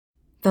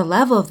The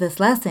level of this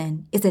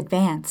lesson is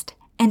advanced,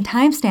 and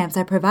timestamps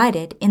are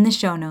provided in the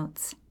show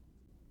notes.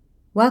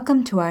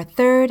 Welcome to our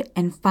third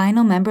and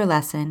final member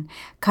lesson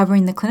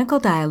covering the clinical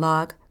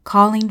dialogue,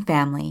 Calling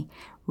Family,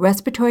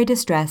 Respiratory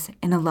Distress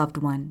in a Loved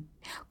One,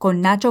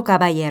 con Nacho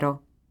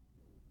Caballero.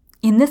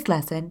 In this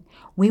lesson,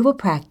 we will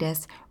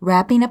practice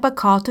wrapping up a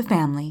call to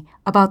family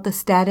about the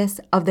status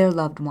of their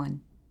loved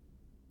one.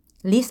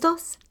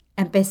 ¿Listos?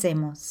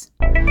 Empecemos.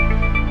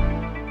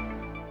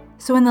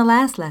 So in the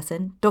last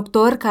lesson,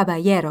 Dr.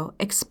 Caballero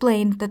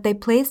explained that they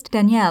placed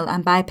Daniel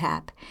on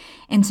BiPAP,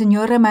 and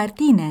Señora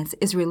Martínez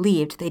is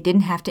relieved they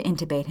didn't have to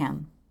intubate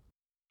him.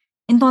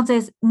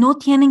 Entonces, no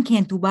tienen que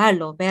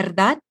intubarlo,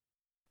 ¿verdad?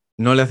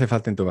 No le hace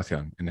falta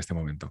intubación en este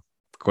momento.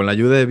 Con la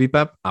ayuda de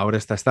BiPAP ahora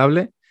está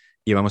estable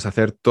y vamos a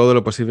hacer todo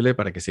lo posible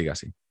para que siga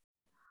así.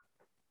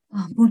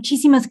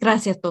 Muchísimas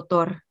gracias,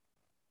 doctor.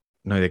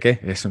 No hay de qué,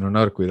 es un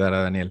honor cuidar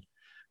a Daniel.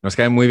 Nos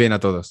cae muy bien a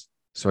todos.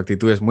 Su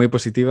actitud es muy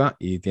positiva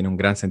y tiene un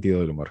gran sentido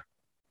del humor.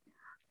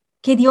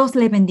 Que Dios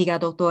le bendiga,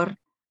 doctor,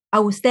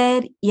 a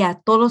usted y a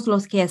todos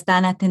los que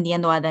están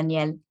atendiendo a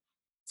Daniel.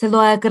 Se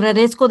lo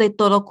agradezco de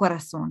todo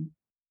corazón.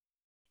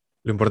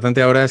 Lo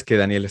importante ahora es que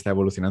Daniel está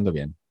evolucionando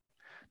bien.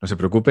 No se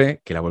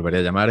preocupe, que la volveré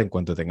a llamar en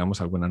cuanto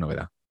tengamos alguna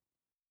novedad.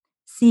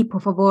 Sí,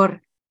 por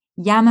favor,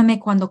 llámame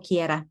cuando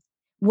quiera.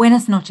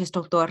 Buenas noches,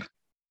 doctor.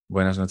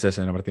 Buenas noches,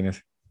 señora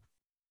Martínez.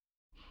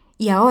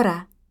 Y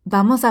ahora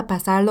vamos a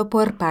pasarlo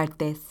por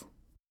partes.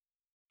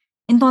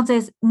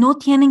 Entonces, no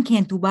tienen que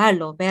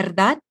intubarlo,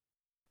 ¿verdad?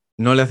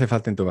 No le hace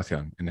falta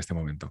intubación en este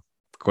momento.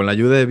 Con la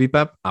ayuda de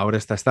BiPAP ahora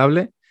está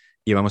estable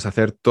y vamos a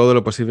hacer todo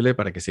lo posible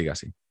para que siga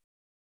así.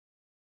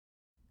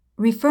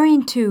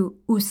 Referring to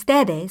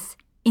ustedes,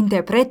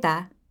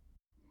 interpreta.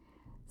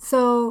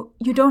 So,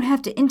 you don't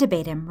have to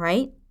intubate him,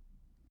 right?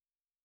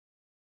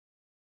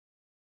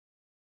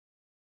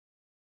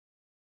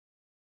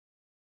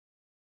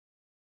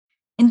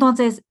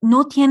 Entonces,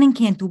 no tienen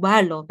que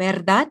intubarlo,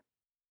 ¿verdad?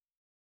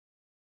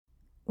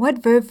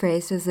 What verb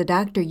phrase does the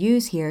doctor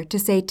use here to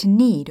say to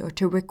need or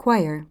to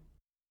require?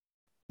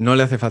 No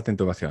le hace falta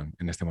intubación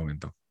en este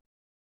momento.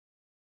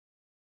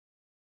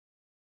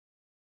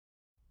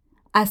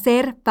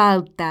 Hacer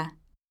falta.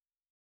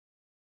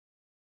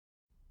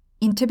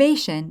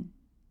 Intubation.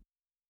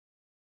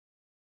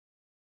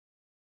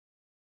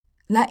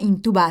 La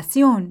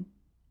intubación.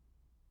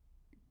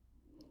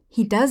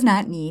 He does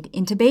not need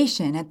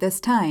intubation at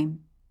this time.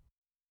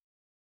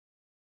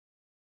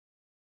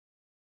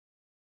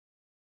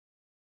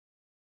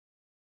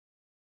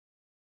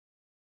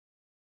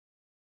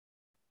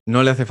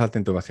 No le hace falta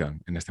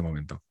intubación en este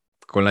momento.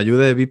 Con la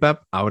ayuda de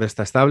BiPAP ahora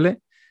está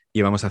estable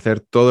y vamos a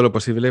hacer todo lo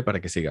posible para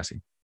que siga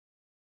así.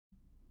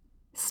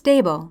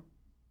 Stable.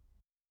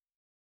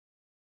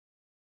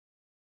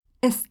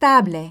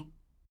 Estable.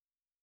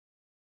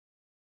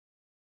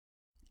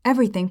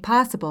 Everything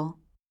possible.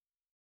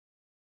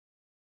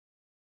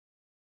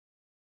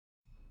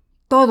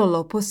 Todo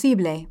lo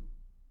posible.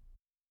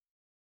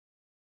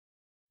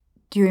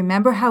 Do you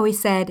remember how we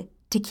said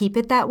to keep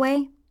it that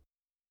way?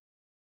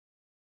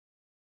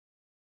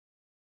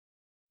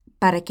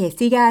 Para que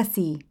siga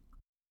así.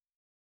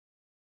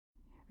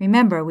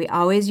 Remember, we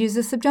always use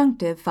the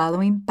subjunctive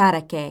following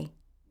para que,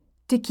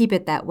 to keep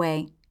it that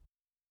way.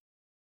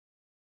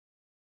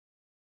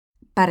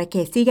 Para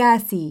que siga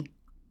así.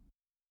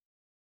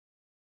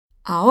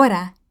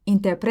 Ahora,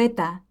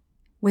 interpreta.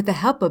 With the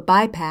help of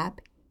BiPAP,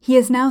 he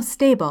is now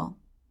stable.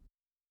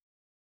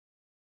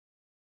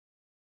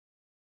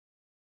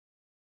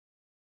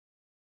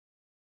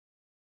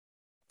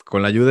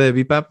 Con la ayuda de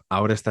BiPAP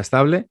ahora está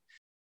estable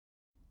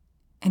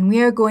And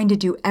we are going to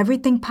do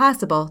everything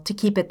possible to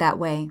keep it that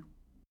way.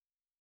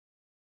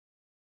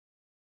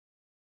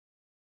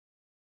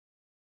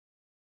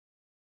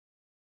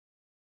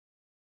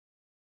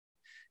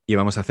 y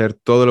vamos a hacer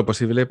todo lo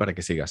posible para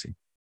que siga así.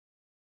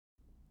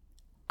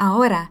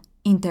 Ahora,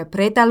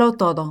 interprétalo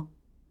todo.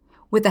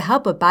 With the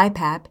help of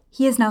BiPAP,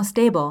 he is now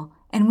stable,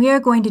 and we are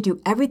going to do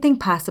everything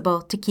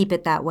possible to keep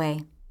it that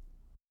way.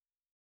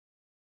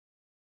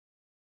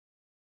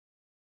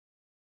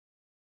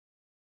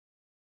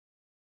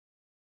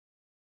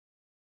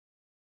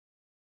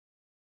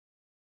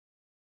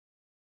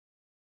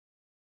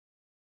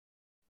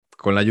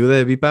 Con la ayuda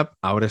de BiPAP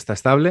ahora está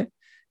estable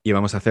y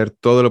vamos a hacer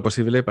todo lo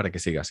posible para que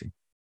siga así.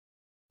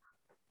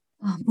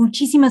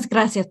 Muchísimas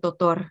gracias,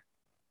 doctor.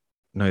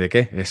 No hay de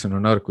qué, es un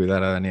honor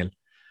cuidar a Daniel.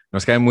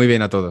 Nos cae muy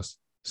bien a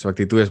todos. Su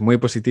actitud es muy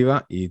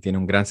positiva y tiene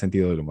un gran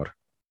sentido del humor.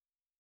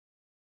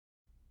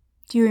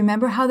 Do you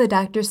remember how the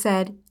doctor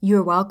said,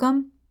 "You're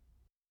welcome"?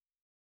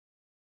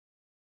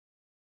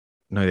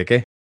 No hay de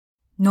qué.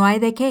 No hay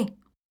de qué.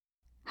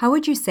 How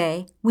would you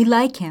say, "We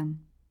like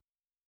him"?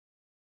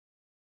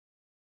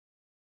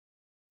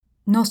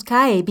 Nos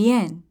cae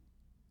bien.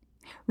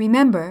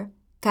 Remember,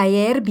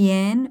 caer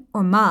bien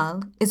or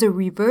mal is a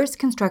reverse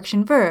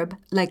construction verb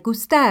like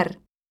gustar.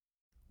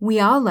 We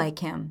all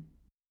like him.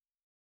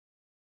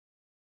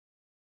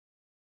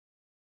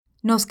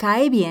 Nos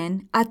cae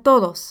bien a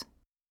todos.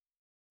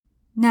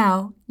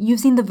 Now,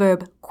 using the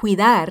verb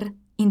cuidar,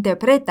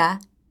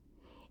 interpreta,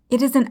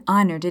 It is an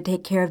honor to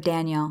take care of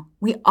Daniel.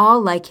 We all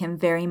like him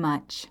very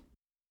much.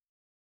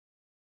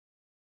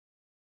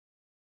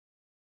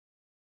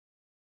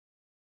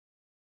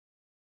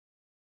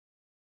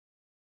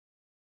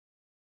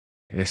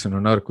 Es un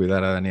honor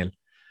cuidar a Daniel.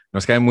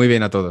 Nos cae muy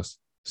bien a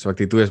todos. Su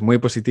actitud es muy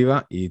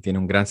positiva y tiene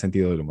un gran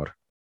sentido del humor.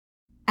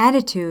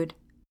 Attitude.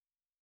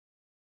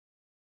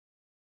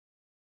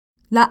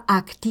 La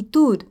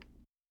actitud.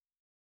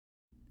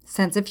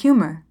 Sense of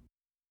humor.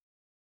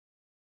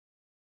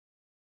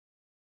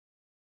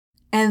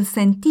 El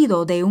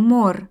sentido de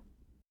humor.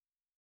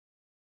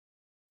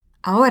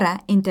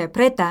 Ahora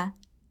interpreta.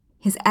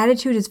 His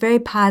attitude is very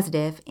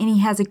positive and he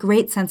has a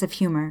great sense of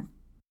humor.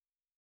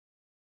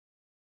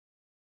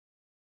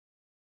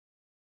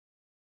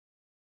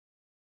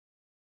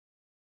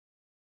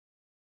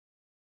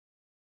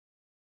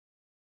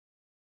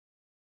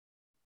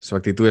 Su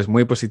actitud es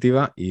muy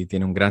positiva y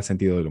tiene un gran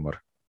sentido del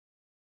humor.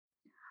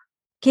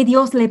 Que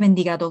Dios le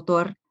bendiga,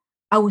 doctor,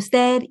 a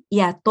usted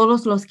y a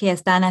todos los que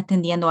están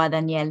atendiendo a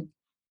Daniel.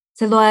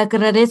 Se lo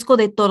agradezco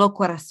de todo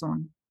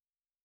corazón.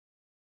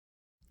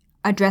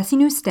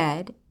 Addressing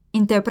usted,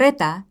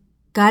 interpreta,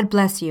 God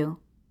bless you.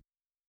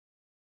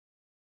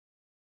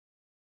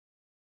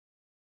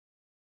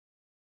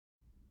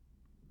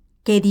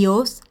 Que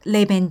Dios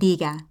le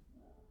bendiga.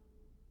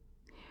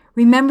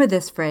 Remember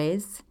this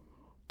phrase,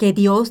 que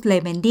Dios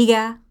le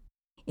bendiga.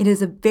 It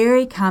is a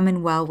very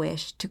common well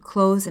wish to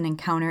close an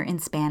encounter in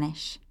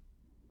Spanish.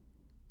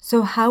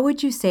 So how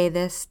would you say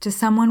this to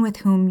someone with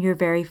whom you're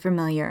very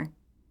familiar?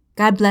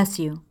 God bless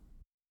you.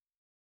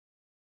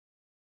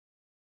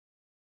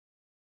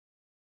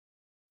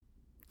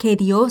 Que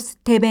Dios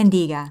te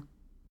bendiga.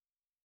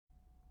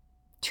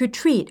 To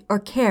treat or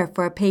care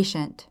for a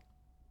patient.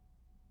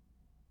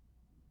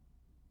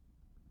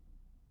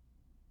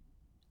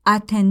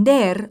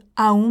 Atender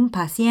a un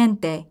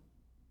paciente.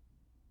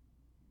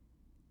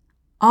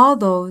 All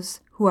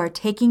those who are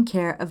taking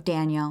care of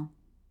Daniel.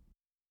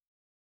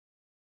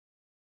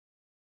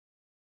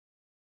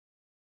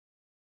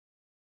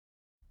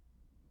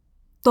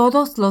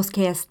 Todos los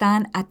que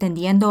están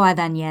atendiendo a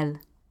Daniel.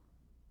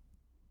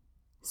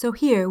 So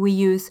here we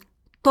use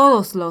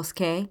todos los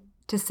que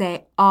to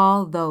say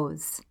all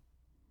those.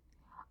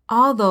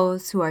 All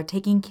those who are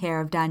taking care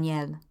of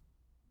Daniel.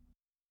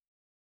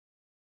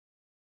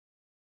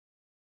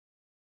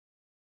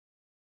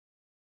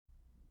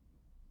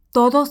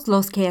 Todos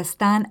los que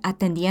están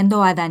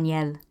atendiendo a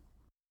Daniel.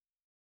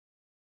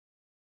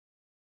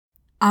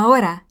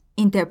 Ahora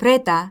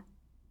interpreta,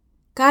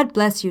 God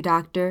bless you,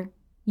 doctor,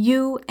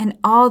 you and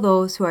all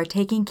those who are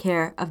taking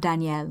care of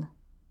Daniel.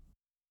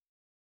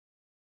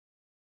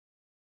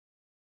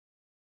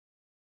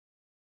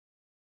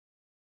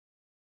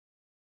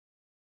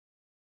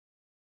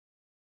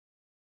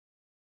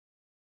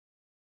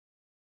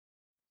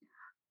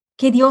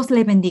 Que Dios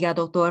le bendiga,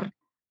 doctor,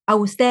 a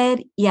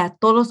usted y a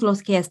todos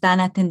los que están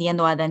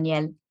atendiendo a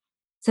Daniel.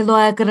 Se lo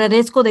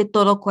agradezco de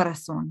todo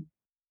corazón.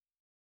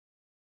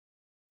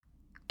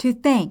 To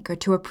thank or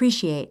to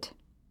appreciate.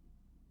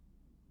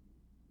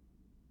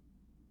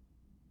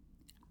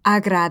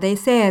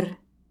 Agradecer.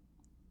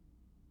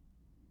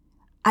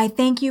 I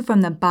thank you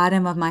from the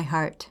bottom of my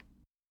heart.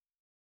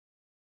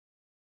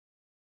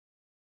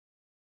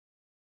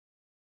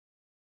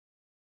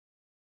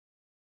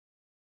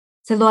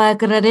 Se lo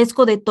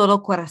agradezco de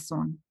todo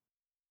corazón.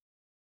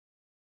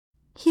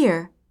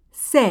 Here,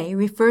 se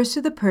refers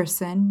to the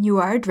person you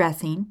are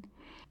addressing,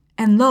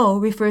 and lo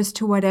refers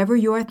to whatever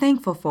you are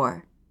thankful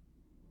for.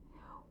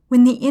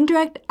 When the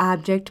indirect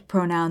object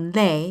pronoun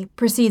le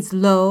precedes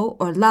lo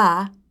or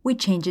la, we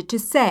change it to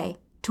se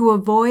to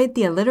avoid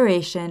the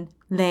alliteration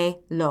le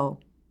lo.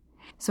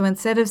 So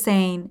instead of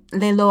saying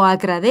le lo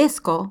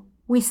agradezco,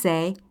 we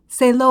say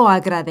se lo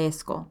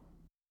agradezco.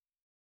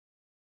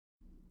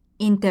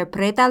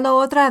 Interprétalo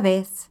otra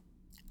vez.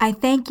 I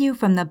thank you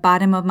from the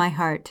bottom of my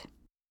heart.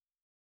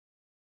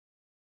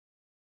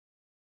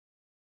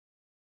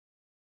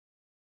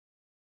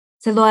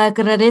 Se lo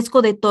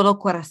agradezco de todo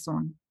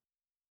corazón.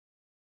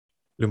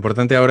 Lo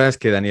importante ahora es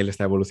que Daniel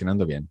está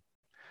evolucionando bien.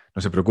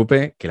 No se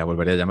preocupe, que la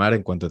volveré a llamar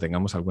en cuanto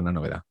tengamos alguna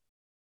novedad.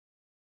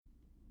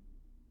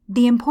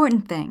 The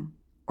important thing,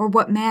 or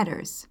what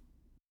matters.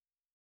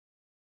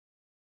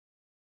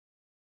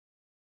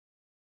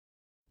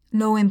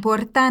 Lo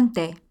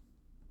importante.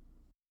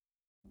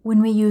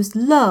 When we use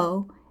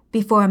lo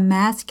before a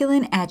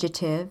masculine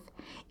adjective,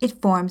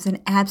 it forms an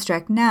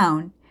abstract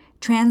noun,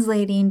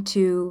 translating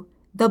to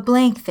the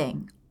blank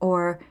thing,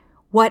 or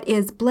what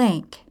is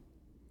blank.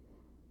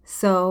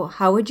 So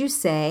how would you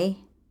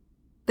say,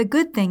 the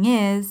good thing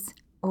is,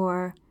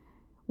 or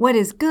what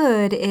is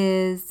good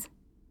is,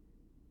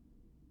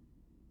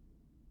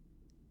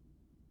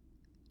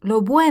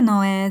 lo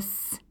bueno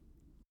es.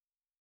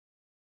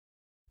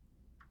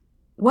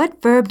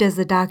 What verb does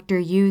the doctor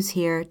use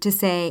here to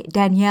say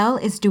Danielle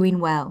is doing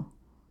well?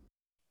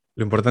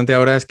 Lo importante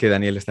ahora es que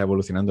Daniel está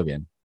evolucionando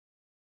bien.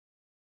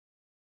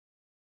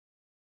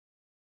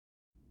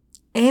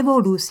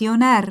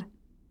 Evolucionar.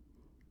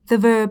 The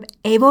verb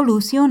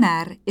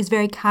evolucionar is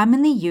very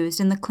commonly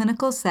used in the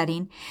clinical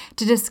setting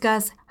to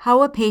discuss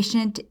how a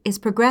patient is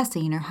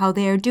progressing or how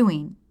they are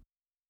doing.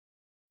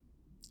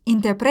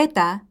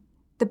 Interpreta,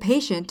 the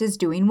patient is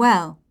doing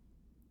well.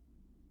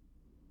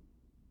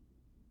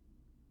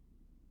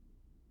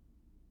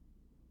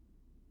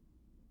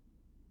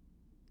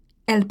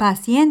 El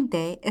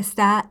paciente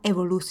está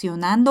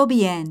evolucionando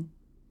bien.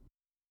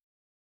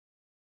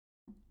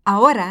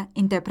 Ahora,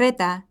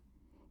 interpreta,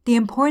 the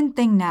important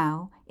thing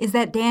now is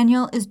that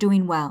Daniel is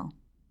doing well.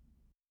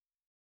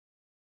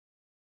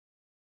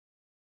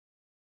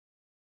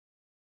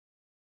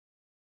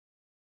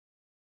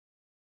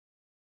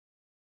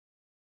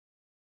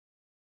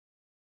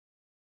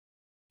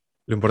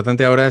 Lo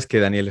importante ahora es que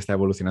Daniel está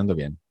evolucionando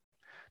bien.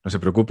 No se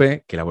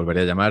preocupe, que la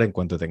volveré a llamar en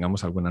cuanto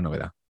tengamos alguna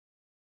novedad.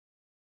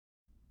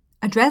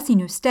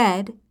 Addressing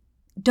usted,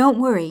 don't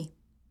worry.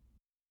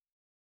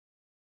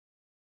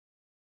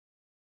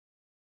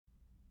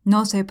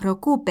 No se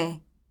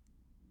preocupe.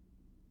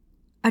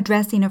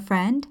 Addressing a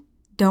friend,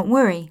 don't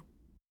worry.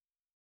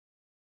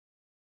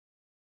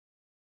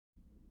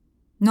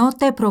 No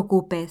te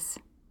preocupes.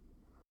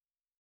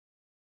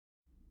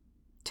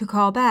 To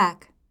call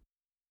back.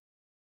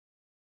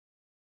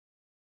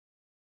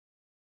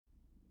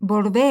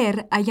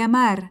 Volver a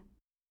llamar.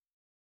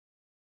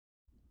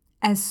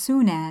 As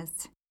soon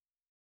as.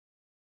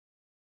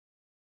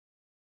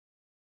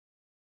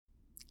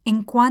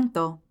 En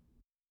cuanto.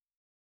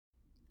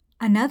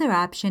 Another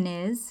option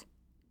is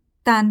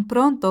tan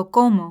pronto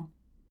como.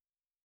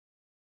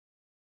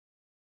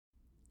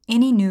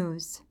 Any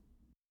news.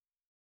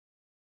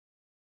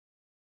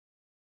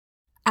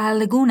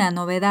 Alguna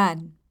novedad.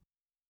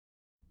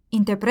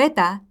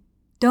 Interpreta,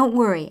 don't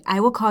worry, I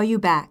will call you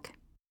back.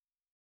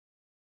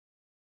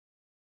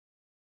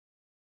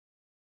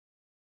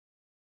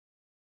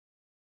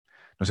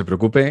 No se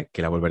preocupe,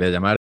 que la volveré a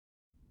llamar.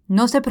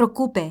 No se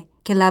preocupe,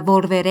 que la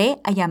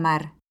volveré a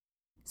llamar.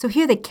 So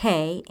here the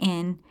K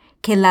in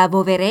que la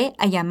volveré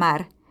a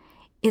llamar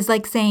is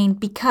like saying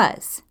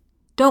because.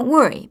 Don't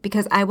worry,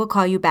 because I will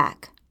call you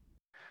back.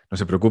 No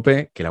se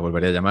preocupe, que la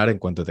volveré a llamar en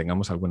cuanto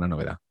tengamos alguna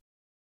novedad.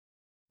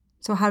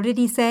 So how did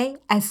he say,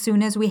 as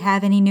soon as we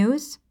have any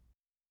news?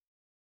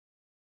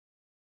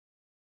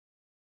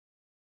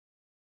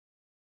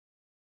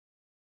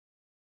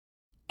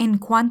 En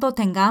cuanto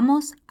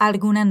tengamos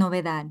alguna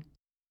novedad.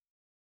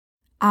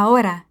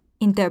 Ahora,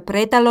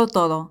 interprétalo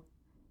todo.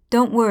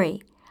 Don't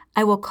worry,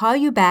 I will call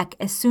you back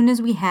as soon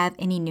as we have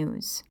any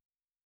news.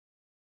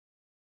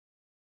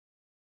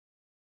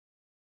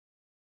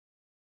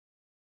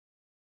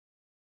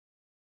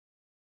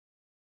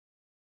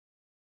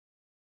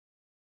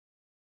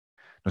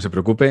 No se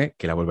preocupe,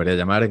 que la volveré a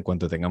llamar en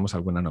cuanto tengamos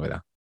alguna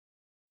novedad.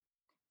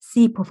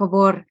 Sí, por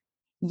favor,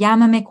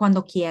 llámame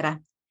cuando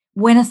quiera.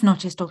 Buenas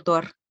noches,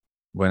 doctor.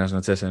 Buenas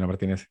noches, señora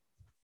Martínez.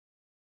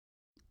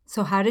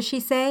 So how does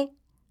she say?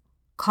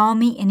 Call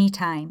me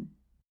anytime.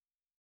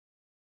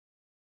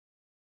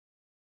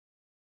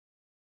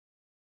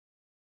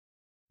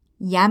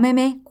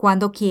 Llámeme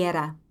cuando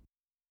quiera.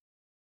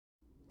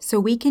 So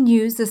we can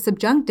use the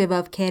subjunctive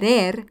of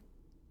querer,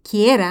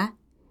 quiera,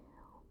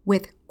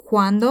 with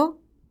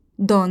cuando,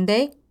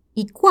 donde,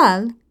 y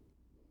cuál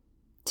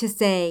to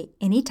say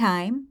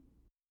anytime,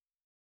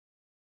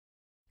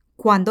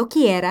 cuando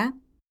quiera,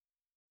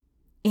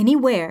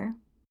 anywhere,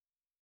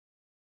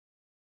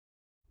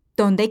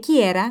 donde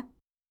quiera,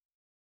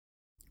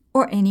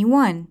 or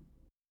anyone.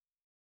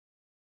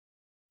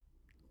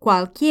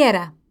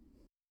 Cualquiera.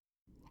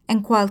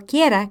 And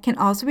cualquiera can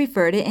also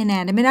refer to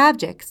inanimate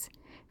objects.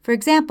 For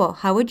example,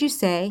 how would you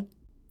say,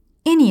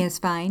 any is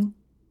fine?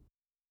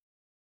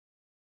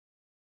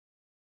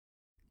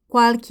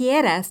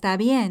 Cualquiera está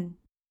bien.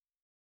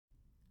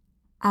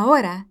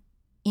 Ahora,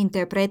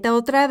 interpreta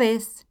otra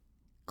vez.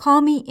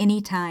 Call me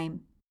anytime.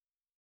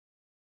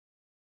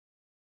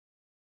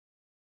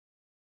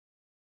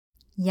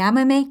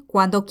 Llámame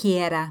cuando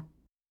quiera.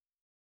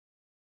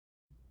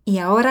 Y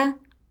ahora,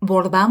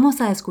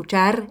 volvamos a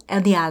escuchar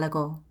el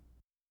diálogo.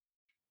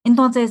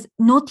 Entonces,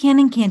 no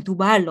tienen que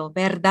intubarlo,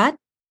 ¿verdad?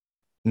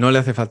 No le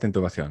hace falta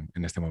intubación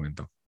en este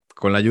momento.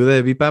 Con la ayuda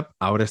de BiPAP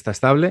ahora está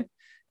estable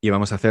y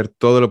vamos a hacer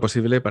todo lo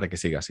posible para que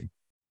siga así.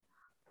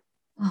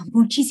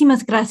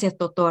 Muchísimas gracias,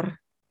 doctor.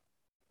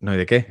 No hay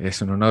de qué,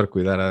 es un honor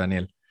cuidar a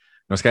Daniel.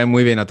 Nos cae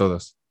muy bien a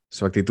todos.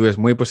 Su actitud es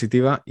muy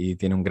positiva y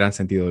tiene un gran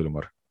sentido del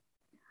humor.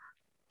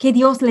 Que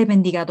Dios le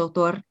bendiga,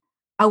 doctor,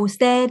 a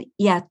usted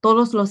y a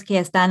todos los que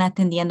están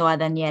atendiendo a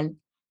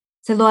Daniel.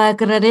 Se lo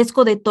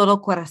agradezco de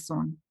todo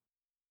corazón.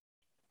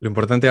 Lo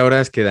importante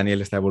ahora es que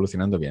Daniel está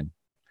evolucionando bien.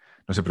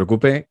 No se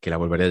preocupe, que la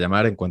volveré a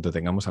llamar en cuanto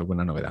tengamos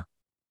alguna novedad.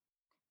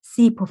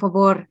 Sí, por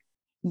favor,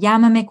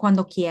 llámame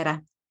cuando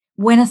quiera.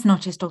 Buenas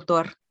noches,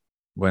 doctor.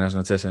 Buenas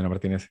noches, señora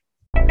Martínez.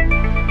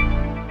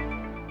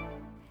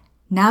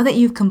 Now that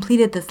you've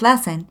completed this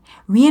lesson,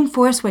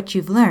 reinforce what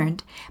you've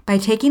learned by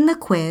taking the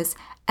quiz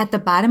at the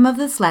bottom of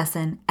this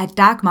lesson at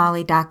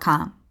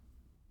docmolly.com.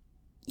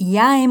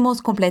 Ya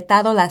hemos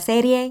completado la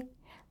serie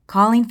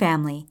Calling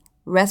Family,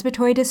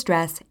 respiratory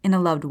distress in a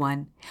loved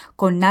one,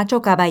 con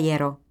Nacho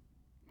Caballero.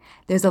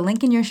 There's a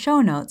link in your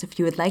show notes if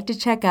you would like to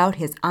check out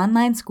his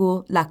online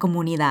school, La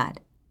Comunidad.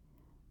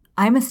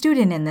 I'm a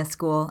student in this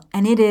school,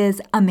 and it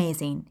is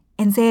amazing.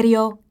 En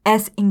serio,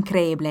 es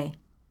increíble.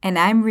 And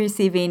I'm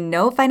receiving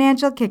no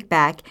financial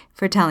kickback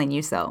for telling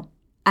you so.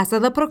 Hasta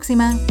la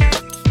próxima!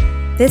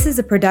 This is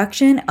a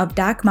production of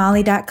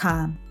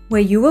DocMolly.com,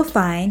 where you will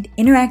find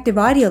interactive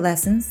audio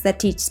lessons that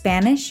teach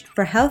Spanish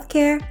for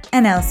healthcare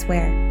and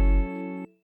elsewhere.